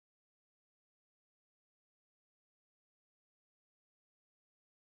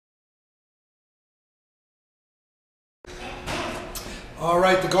All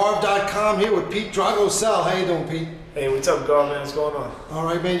right, thegarb.com here with Pete Drago. How you doing, Pete? Hey, what's up, Garb, man? What's going on? All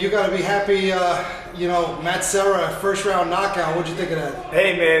right, man. You got to be happy. Matt Serra, first round knockout. What'd you think of that?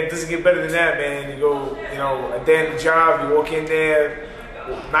 Hey, man, it doesn't get better than that, man. You go, a day in the job, you walk in there,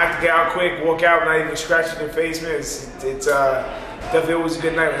 knock the guy out quick, walk out, not even scratching your face, man. It's definitely always a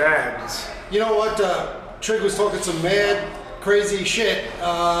good night when that happens. You know what? Trigg was talking some mad, crazy shit.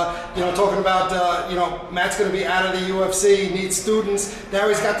 Talking about Matt's going to be out of the UFC. He needs students. Now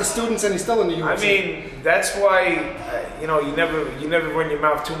he's got the students, and he's still in the UFC. I mean, that's why you never run your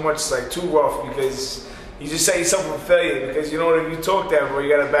mouth too much, like too rough, because you just say yourself a failure. Because if you talk that, bro, you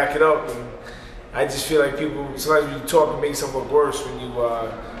got to back it up. And I just feel like people sometimes when you talk, it makes yourself look worse when you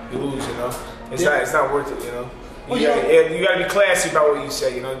lose. It's not worth it. Well, you got to be classy about what you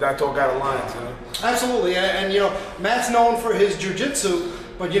say, not talk out of lines, Absolutely, and Matt's known for his jiu-jitsu,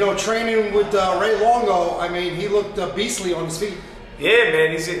 but training with Ray Longo, I mean, he looked beastly on his feet. Yeah,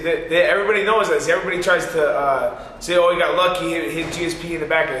 man, everybody knows this. Everybody tries to say, oh, he got lucky, hit GSP in the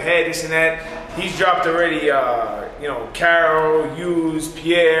back of the head, this and that. He's dropped already, Carroll, Hughes,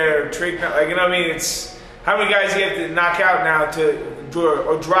 Pierre, Trigg, it's how many guys he have to knock out now to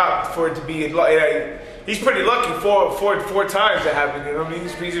drop for it to be he's pretty lucky four times that happened.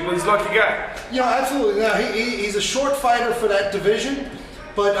 He's a lucky guy. Absolutely. Now, he's a short fighter for that division,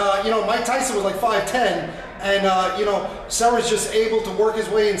 but Mike Tyson was like 5'10", and Serra's just able to work his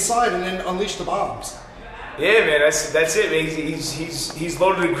way inside and then unleash the bombs. Yeah, man, that's it, man. He's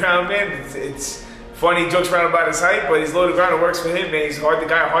low to the ground, man. It's funny, he jokes around about his height, but he's low to the ground. It works for him, man. He's hard to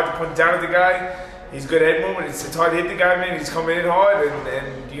punch down at the guy. He's good head movement. It's hard to hit the guy, man. He's coming in hard, and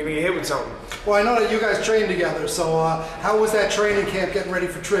you're gonna get hit with something. Well, I know that you guys trained together. So, how was that training camp getting ready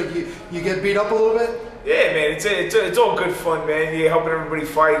for Trigg? You get beat up a little bit? Yeah, man. It's all good fun, man. Yeah, helping everybody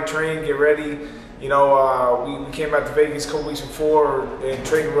fight, train, get ready. We came out to Vegas a couple weeks before and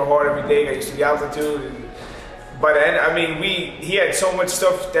trained real hard every day. Got used to the altitude. By the end, he had so much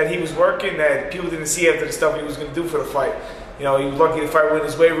stuff that he was working that people didn't see after the stuff he was gonna do for the fight. He was lucky the fight went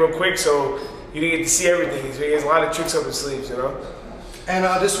his way real quick, so you didn't get to see everything. He has a lot of tricks up his sleeves, And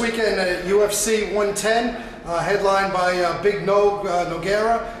this weekend at UFC 110, headlined by Big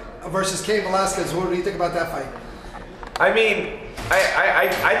Nogueira versus Cain Velasquez. What do you think about that fight? I mean,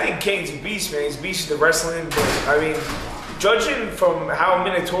 I think Cain's a beast, man. He's a beast at the wrestling, but judging from how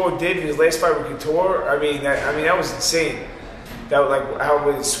Minotaur did in his last fight with Couture, that was insane. How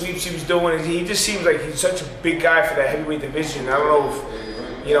with sweeps he was doing, he just seems like he's such a big guy for that heavyweight division. I don't know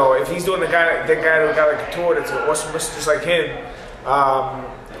if he's doing that guy like Couture, that's an awesome wrestler just like him.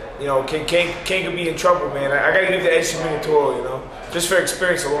 Cain could be in trouble, man. I gotta give the edge to Minotaur, just for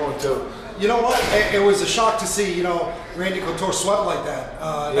experience alone too. You know what? It was a shock to see, Randy Couture swept like that.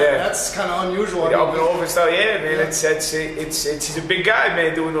 That's kind of unusual. Up and over style, yeah, man. Yeah. He's a big guy,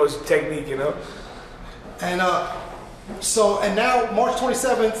 man, doing those technique, And and now March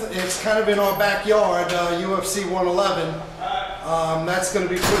 27th, it's kind of in our backyard, UFC 111. That's going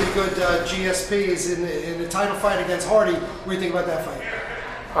to be pretty good. GSPs in the title fight against Hardy. What do you think about that fight?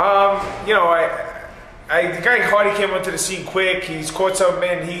 The guy Hardy came onto the scene quick. He's caught some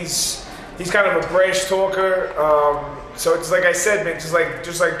men. He's kind of a brash talker. So it's like I said, man, just like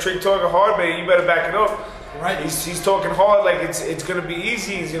Trigg talking hard, man. You better back it up. Right. He's talking hard, like it's going to be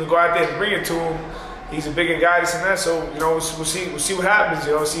easy. He's going to go out there and bring it to him. He's a bigger guy, this and that. So we'll see what happens.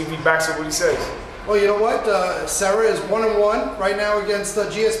 See if he backs up what he says. Well, you know what? Serra is 1-1 right now against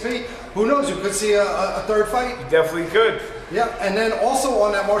GSP. Who knows? You could see a third fight. You definitely could. Yeah, and then also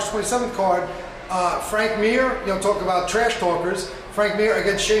on that March 27th card, Frank Mir, talk about trash talkers, Frank Mir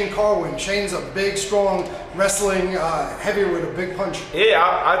against Shane Carwin. Shane's a big, strong wrestling heavyweight with a big punch. Yeah,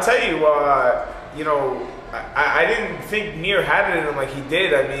 I'll tell you, I didn't think Mir had it in him like he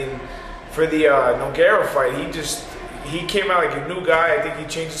did. For the Nogueira fight, he came out like a new guy. I think he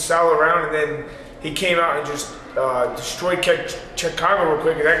changed the style around, and then he came out and just destroyed Chikanga real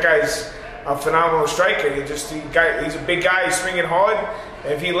quick. And that guy's a phenomenal striker. He's a big guy. He's swinging hard,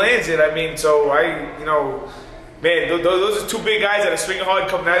 and if he lands it, man, those are two big guys that are swinging hard,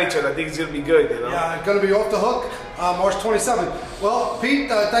 coming at each other. I think it's gonna be good. Yeah, gonna be off the hook, March 27th. Well, Pete,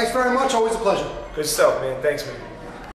 thanks very much. Always a pleasure. Good stuff, man. Thanks, man.